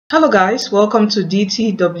Hello guys, welcome to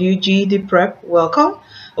DTW GED Prep. Welcome.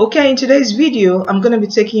 Okay, in today's video, I'm going to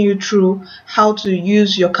be taking you through how to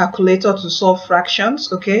use your calculator to solve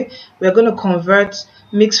fractions. Okay, we're going to convert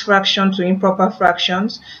mixed fraction to improper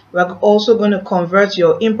fractions. We're also going to convert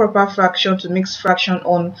your improper fraction to mixed fraction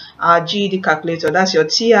on our GED calculator. That's your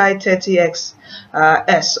TI-30X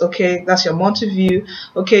S. Okay, that's your multi-view.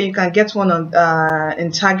 Okay, you can get one on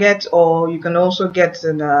in Target, or you can also get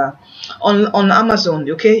in on Amazon.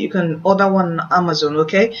 Okay, you can order one on Amazon.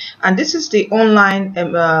 Okay, and this is the online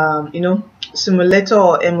simulator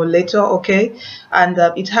or emulator. Okay, and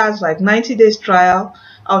it has like 90 days trial.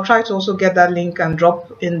 I'll try to also get that link and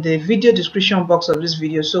drop in the video description box of this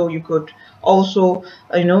video, so you could also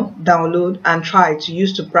download and try to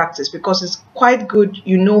use to practice, because it's quite good.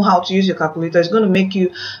 You know how to use your calculator. It's going to make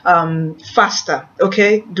you faster,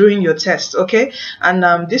 okay, during your test. Okay,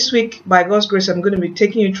 and this week, by God's grace, I'm going to be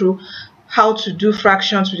taking you through how to do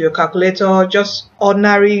fractions with your calculator, just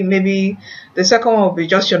ordinary. Maybe the second one will be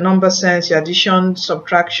just your number sense, your addition,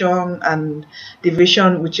 subtraction, and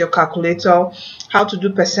division with your calculator. How to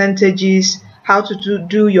do percentages, how to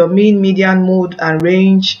do your mean, median, mode, and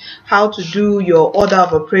range, how to do your order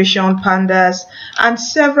of operation, pandas, and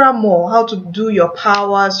several more. How to do your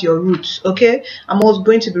powers, your roots. Okay, I'm also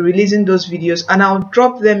going to be releasing those videos, and I'll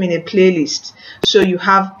drop them in a playlist so you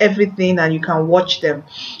have everything and you can watch them.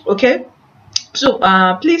 Okay. So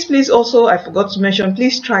please also, I forgot to mention,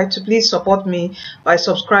 please support me by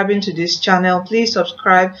subscribing to this channel. Please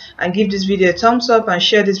subscribe and give this video a thumbs up, and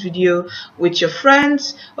share this video with your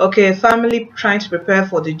friends, okay, family trying to prepare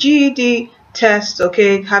for the GED test,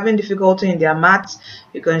 okay, having difficulty in their maths.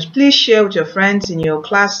 You can please share with your friends in your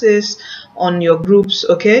classes, on your groups,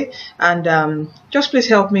 okay, and just please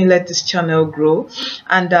help me let this channel grow.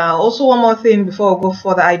 And also, one more thing before I go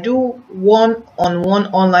further, I do one-on-one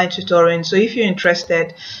online tutoring. So if you're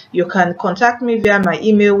interested, you can contact me via my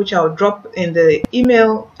email, which I'll drop in the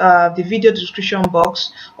email, the video description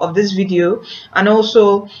box of this video. And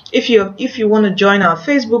also, if you want to join our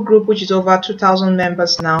Facebook group, which is over 2,000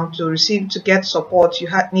 members now, to get support, you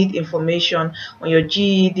need information on your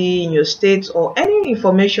GED in your state, or any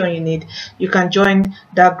information you need, you can join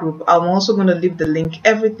that group. I'm also going to leave the link,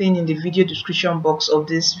 everything in the video description box of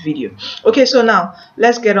this video. Okay, so now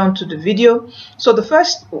let's get on to the video. So the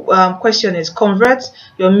first question is, convert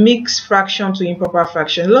your mixed fraction to improper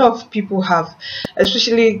fraction. A lot of people have,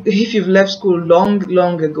 especially if you've left school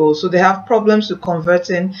long ago, so they have problems with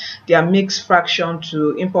converting their mixed fraction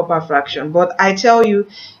to improper fraction. But I tell you,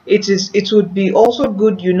 it would be also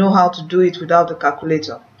good you know how to do it without the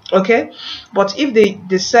calculator. Okay, but if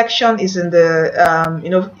the section is in the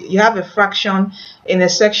you have a fraction in a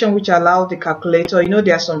section which allows the calculator,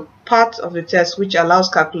 there are some parts of the test which allows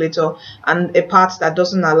calculator and a part that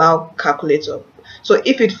doesn't allow calculator. So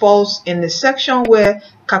if it falls in the section where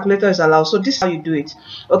calculator is allowed, so this is how you do it.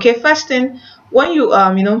 Okay, first thing, when you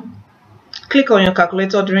click on your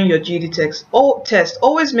calculator during your GED test,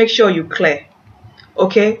 always make sure you clear.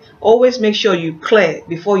 Okay, always make sure you clear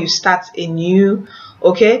before you start a new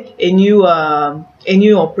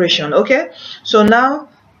operation. Okay, so now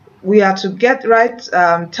we are to get right.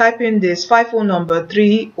 Type in this FIFO number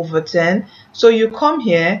 3/10. So you come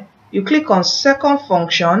here, you click on second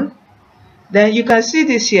function, then you can see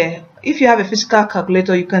this here. If you have a physical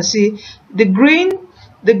calculator, you can see the green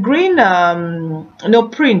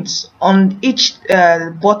print on each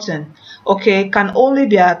button, okay, can only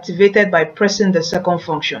be activated by pressing the second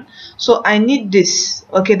function. So I need this,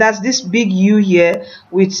 okay, that's this big U here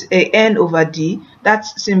with a N/D that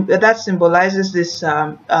symbolizes this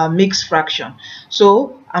mixed fraction.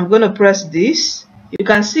 So I'm going to press this. You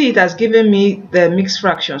can see it has given me the mixed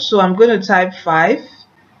fraction, so I'm going to type 5.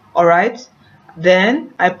 all right,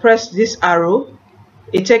 then I press this arrow,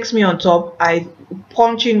 it takes me on top. I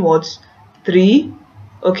punch in what, 3,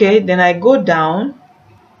 okay, then I go down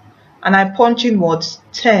and I punch in what,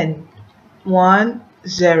 10, 1,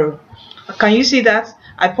 0. Can you see that?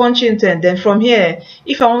 I punch in 10. Then from here,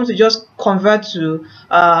 if I want to just convert to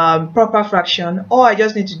proper fraction, all I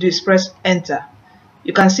just need to do is press enter.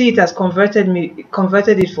 You can see it has converted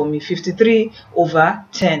it for me,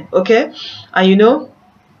 53/10. Okay, and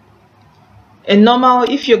a normal,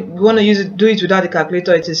 if you're going to do it without the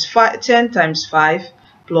calculator, it is 10 times 5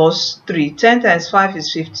 plus 3. 10 times 5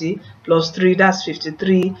 is 50 plus 3, that's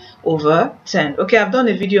 53/10. Okay, I've done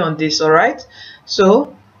a video on this. All right,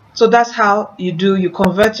 so that's how you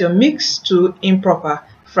convert your mix to improper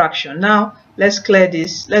fraction. Now let's clear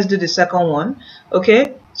this. Let's do the second one.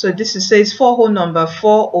 Okay, so this says 4 whole number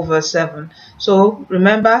 4/7. So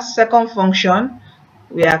remember, second function,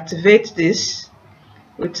 we activate this,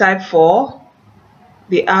 we type 4,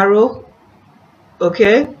 the arrow,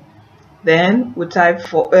 okay, then we type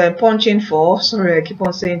for punch in 4, sorry I keep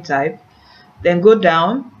on saying type, then go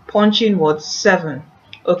down, punch in what, 7,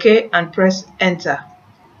 okay, and press enter.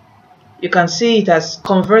 You can see it has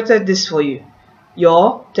converted this for you.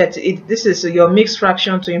 Your this is your mixed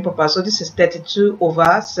fraction to improper, so this is 32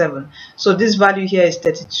 over 7. So this value here is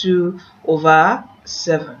 32 over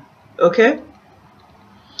 7, okay.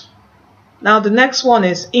 Now the next one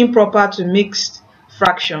is improper to mixed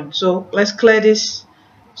fraction. So let's clear this.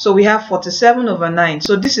 So we have 47 over 9.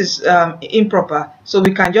 So this is improper, so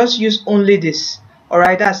we can just use only this.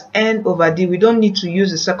 Alright, that's n over d. We don't need to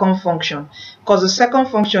use the second function, because the second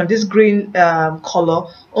function, this green color,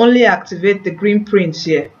 only activate the green print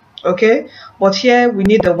here, okay, but here we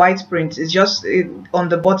need the white print. It's just on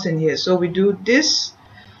the button here. So we do this,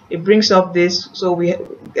 it brings up this. So we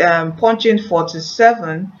punch in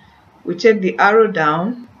 47, we take the arrow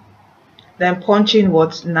down, then punch in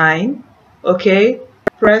what, 9, okay,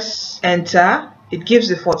 press enter, it gives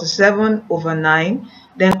the 47 over 9.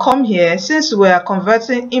 Then come here, since we are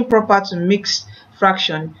converting improper to mixed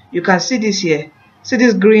fraction, you can see this here, see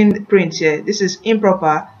this green print here, this is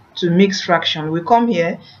improper to mixed fraction. We come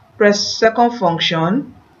here, press second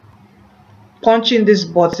function, punch in this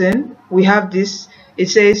button, we have this, it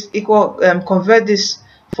says equal, convert this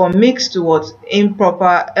from mixed to what,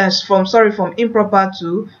 improper, from improper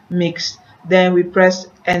to mixed. Then we press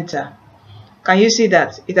enter. Can you see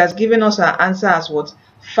that it has given us our answer as what,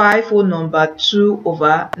 5 whole number 2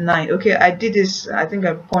 over 9. Okay, I did this, I think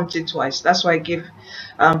I punched it twice, that's why I gave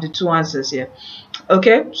the two answers here.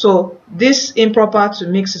 Okay, so this improper to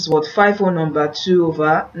mix is what, 5 whole number 2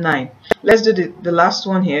 over 9. Let's do the last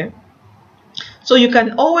one here. So you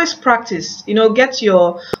can always practice, you know, get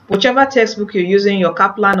your whichever textbook you're using, your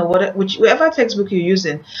Kaplan or whatever, whichever textbook you're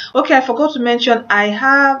using. Okay, I forgot to mention,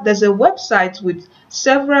 there's a website with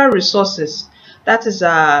several resources. That is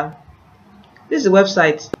this is the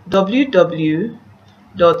website, www.DTW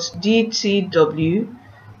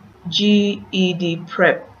GED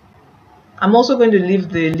Prep. I'm also going to leave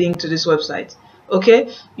the link to this website. Okay,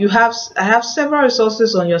 I have several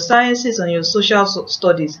resources on your sciences and your social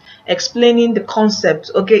studies explaining the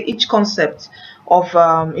concept, okay, each concept of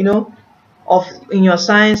in your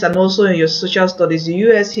science and also in your social studies, the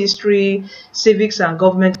US history, civics and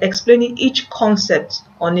government, explaining each concept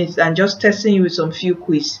on it and just testing you with some few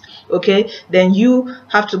quiz. Okay, then you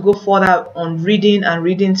have to go further on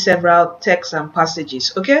reading several texts and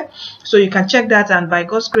passages. Okay, so you can check that, and by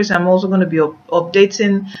God's grace I'm also going to be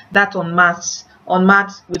updating that on maths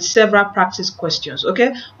with several practice questions.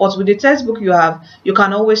 Okay, but with the textbook you have, you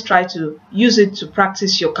can always try to use it to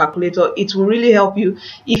practice your calculator. It will really help you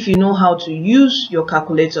if you know how to use your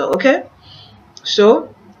calculator. Okay, so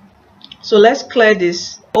let's clear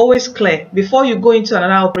this. Always clear before you go into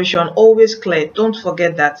another operation. Always clear, don't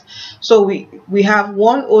forget that. So we have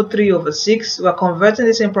 103 over 6. We're converting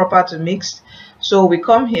this improper to mixed. So we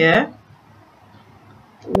come here,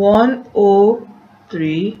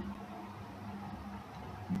 103,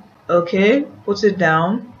 okay, put it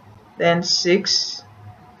down, then 6,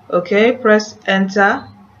 okay, press enter.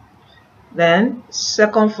 Then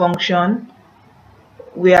second function,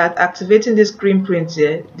 we are activating this green print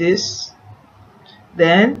here, this,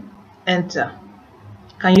 then enter.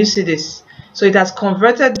 Can you see this? So it has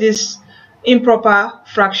converted this improper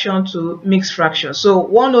fraction to mixed fraction. So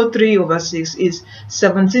 103 over 6 is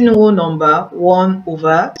 17 whole number 1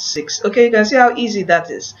 over 6. Okay, you can see how easy that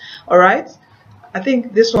is. All right, I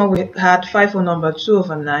think this one we had 5 whole number 2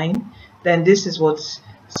 over 9. Then this is what,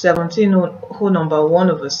 17 whole number 1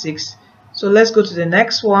 over 6. So let's go to the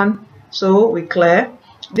next one. So we clear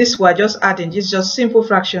this, we're just adding, it's just simple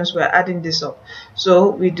fractions, we're adding this up. So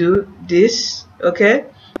we do this, okay,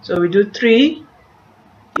 so we do 3,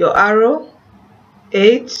 your arrow,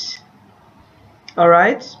 8, all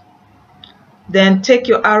right, then take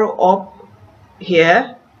your arrow up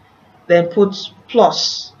here, then put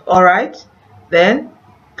plus, all right, then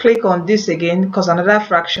click on this again because another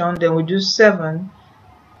fraction, then we do 7,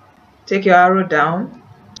 take your arrow down,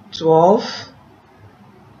 12,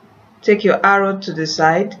 take your arrow to the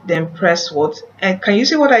side, then press what, and can you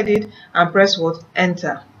see what I did, and press what,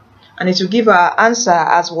 enter, and it will give our answer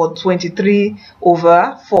as what, 23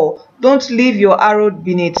 over 4. Don't leave your arrow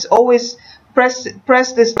beneath, always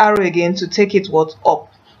press this arrow again to take it what,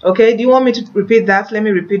 up. Okay, do you want me to repeat that? Let me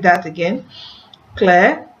repeat that again.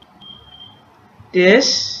 Clear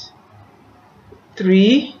this,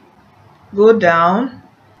 3, go down,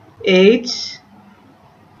 8,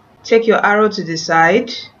 take your arrow to the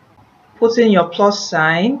side, put in your plus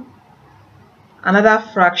sign, another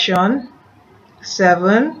fraction,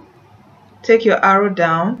 7, take your arrow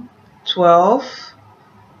down, 12,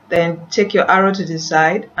 then take your arrow to the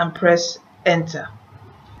side and press enter.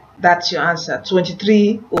 That's your answer,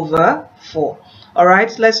 23/4.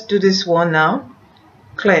 Alright, let's do this one now.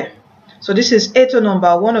 Clear. So this is 8 whole number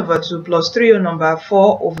 1/2 plus 3 whole number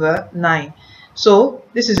 4/9. So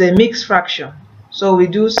this is a mixed fraction. So we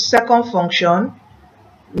do second function,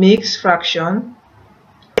 mixed fraction,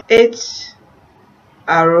 8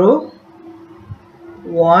 arrow,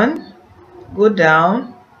 1, go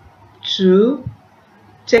down, 2,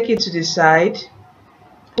 take it to the side,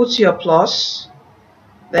 put your plus,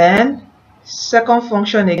 then second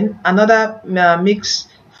function again, another mixed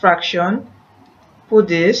fraction, put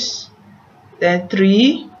this, then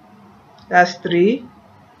 3, that's 3,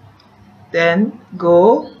 then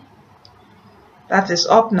go, that is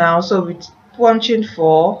up now, so we punch in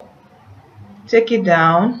 4, take it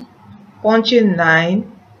down, punch in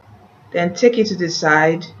 9, then take it to the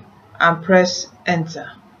side and press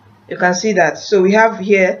enter. You can see that. So we have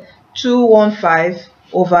here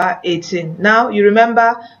 215/18. Now you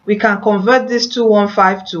remember we can convert this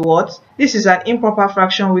 215 to what? This is an improper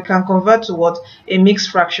fraction. We can convert to what? A mixed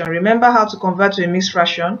fraction. Remember how to convert to a mixed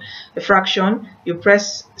fraction? A fraction, you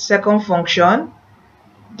press second function,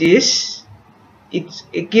 this,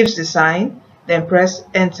 it gives the sign, then press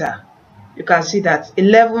enter. You can see that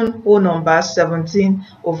 11 whole number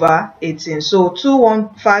 17/18. So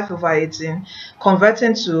 215/18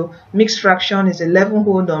 converting to mixed fraction is 11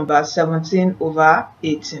 whole number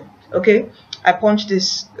 17/18. Okay, I punched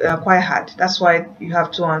this quite hard. That's why you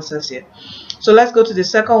have two answers here. So let's go to the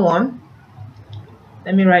second one.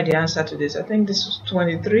 Let me write the answer to this. I think this was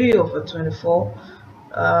 23/24.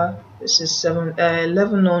 This is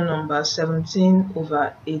 11 whole number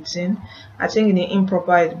 17/18. I think in the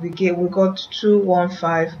improper we got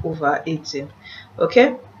 215/18.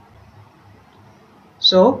 Okay,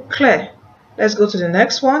 so clear. Let's go to the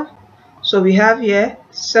next one. So we have here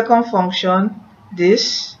second function,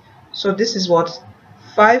 this. So this is what?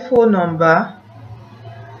 5 whole number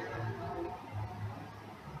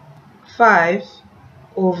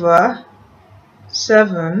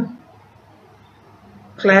 5/7.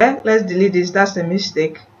 Clear. Let's delete this, that's a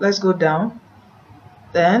mistake. Let's go down,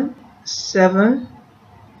 then 7,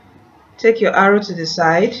 take your arrow to the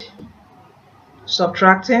side,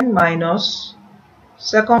 subtracting, minus,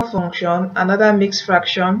 second function, another mixed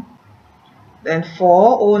fraction, then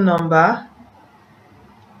 4 whole number,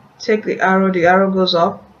 take the arrow goes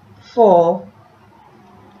up, 4,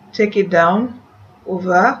 take it down,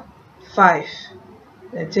 over 5,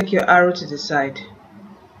 then take your arrow to the side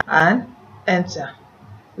and enter.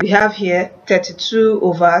 We have here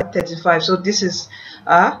 32/35. So this is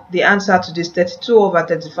the answer to this,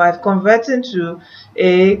 32/35. Converting to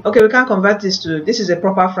a, okay, we can convert this to, this is a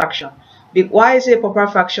proper fraction. Why is it a proper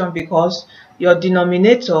fraction? Because your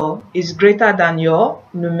denominator is greater than your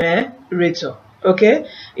numerator. Okay,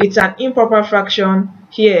 it's an improper fraction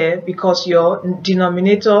here because your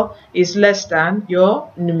denominator is less than your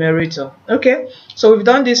numerator. Okay, so we've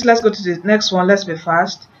done this. Let's go to the next one. Let's be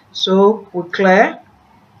fast. So we're clear.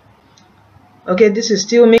 Okay, this is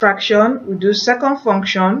still mixed fraction. We do second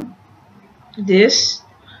function, this,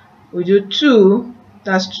 we do 2,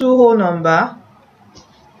 that's 2 whole number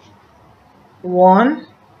 1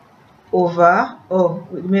 over, oh,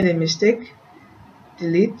 we made a mistake,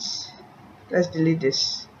 delete, let's delete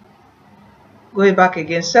this, go back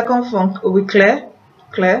again, second function, we clear,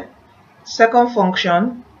 second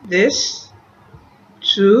function, this,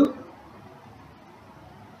 2,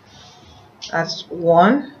 that's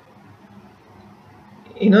 1.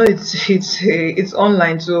 You know, it's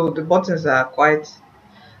online, so the buttons are quite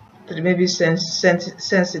maybe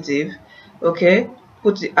sensitive. Okay,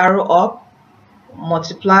 put the arrow up,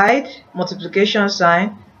 multiplied, multiplication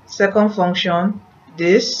sign, second function,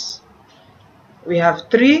 this, we have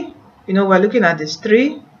 3. You know, we're looking at this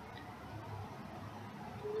 3,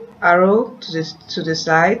 arrow to the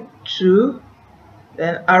side, 2,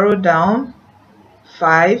 then arrow down,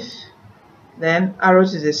 5, then arrow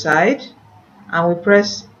to the side, and we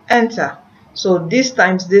press enter. So this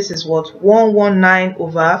times this is what?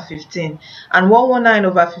 119/15. And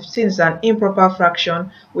 119/15 is an improper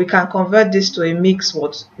fraction. We can convert this to a mixed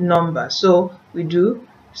what? Number. So we do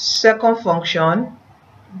second function,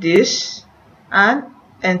 this, and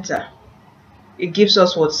enter. It gives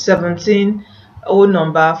us what? 17 whole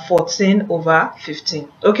number 14/15.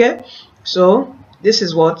 Okay, so this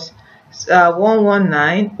is what?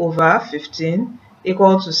 119/15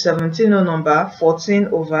 equal to 17 whole number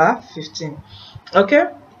 14/15. Okay,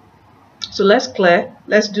 so let's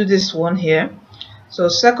do this one here. So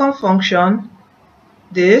second function,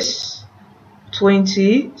 this,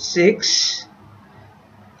 26.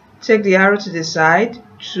 Take the arrow to the side,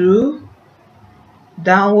 2,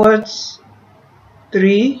 downwards,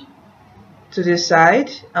 3, to the side,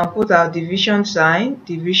 and put our division sign,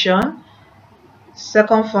 division.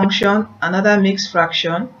 Second function, another mixed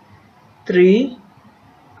fraction, 3,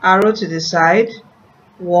 arrow to the side,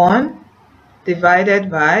 1 divided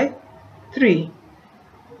by 3.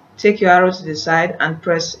 Take your arrow to the side and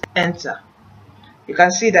press enter. You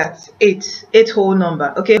can see that 8 whole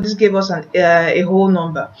number. Okay, this gave us a whole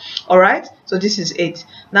number. All right, so this is 8.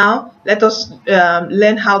 Now let us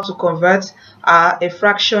learn how to convert a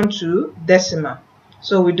fraction to decimal.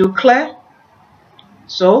 So we do clear.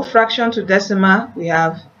 So fraction to decimal, we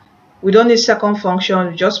don't need second function.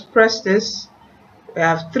 We just press this. We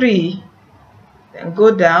have 3, then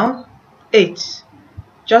go down, 8.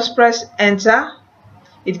 Just press enter.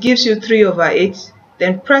 It gives you 3/8.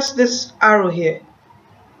 Then press this arrow here,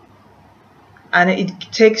 and it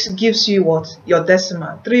gives you what? Your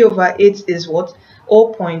decimal. 3/8 is what?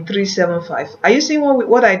 0.375. Are you seeing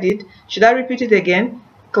what I did? Should I repeat it again?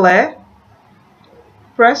 Clear.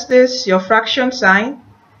 Press this, your fraction sign.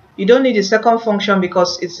 You don't need a second function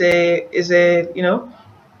because it's a you know,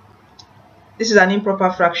 this is an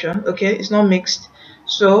improper fraction. Okay, it's not mixed.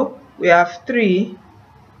 So we have 3.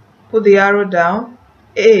 Put the arrow down,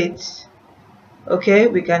 8. Okay,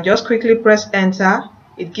 we can just quickly press enter.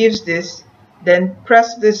 It gives this. Then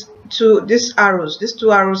press these two arrows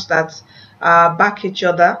that back each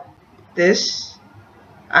other, this,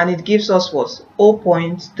 and it gives us what?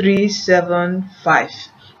 0.375.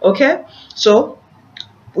 Okay, so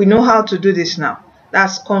we know how to do this now.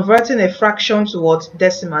 That's converting a fraction to what?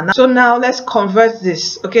 Decimal. So now let's convert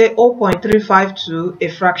this. Okay, 0.35 to a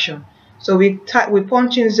fraction. So we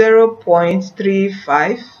punch in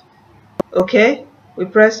 0.35. Okay, we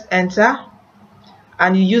press enter,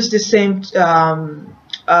 and you use the same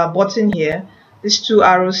button here, these 2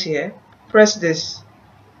 arrows here. Press this,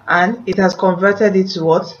 and it has converted it to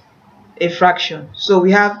what? A fraction. So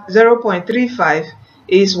we have 0.35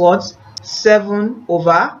 is what?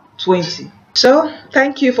 7/20. So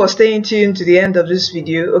thank you for staying tuned to the end of this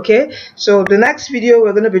video. Okay, so the next video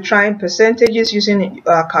we're going to be trying percentages using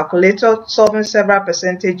calculator, solving several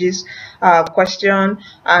percentages question,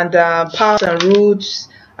 and powers and roots,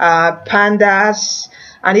 pandas,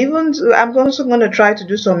 and even I'm also going to try to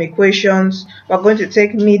do some equations. We're going to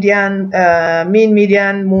take median, mean,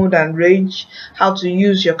 median, mode, and range, how to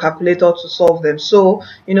use your calculator to solve them. So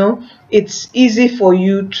you know, it's easy for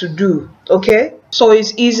you to do. Okay, so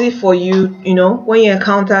it's easy for you, you know, when you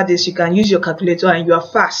encounter this, you can use your calculator and you are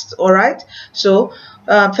fast. All right, so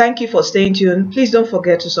thank you for staying tuned. Please don't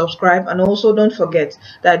forget to subscribe, and also don't forget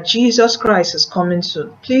that Jesus Christ is coming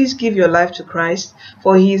soon. Please give your life to Christ,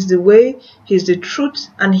 for he is the way, he is the truth,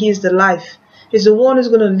 and he is the life. He's the one who's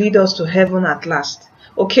going to lead us to heaven at last.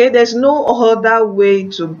 Okay, there's no other way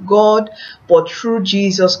to God but through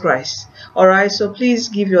Jesus Christ. All right, so please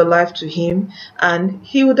give your life to him, and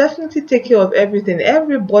he will definitely take care of everything,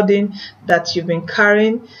 every burden that you've been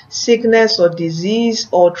carrying, sickness or disease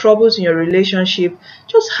or troubles in your relationship.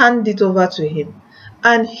 Just hand it over to him,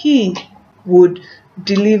 and he would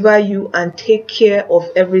deliver you and take care of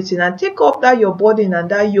everything, and take up that your burden and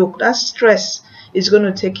that yoke, that stress is going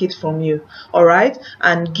to take it from you. All right,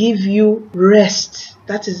 and give you rest.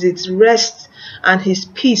 That is it, rest, and his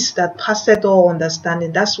peace that passeth all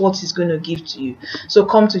understanding. That's what he's going to give to you. So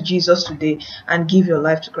come to Jesus today and give your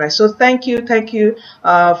life to Christ. So thank you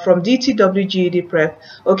from DTW GED Prep.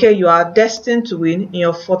 Okay, you are destined to win in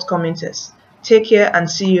your forthcoming test. Take care and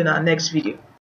see you in our next video.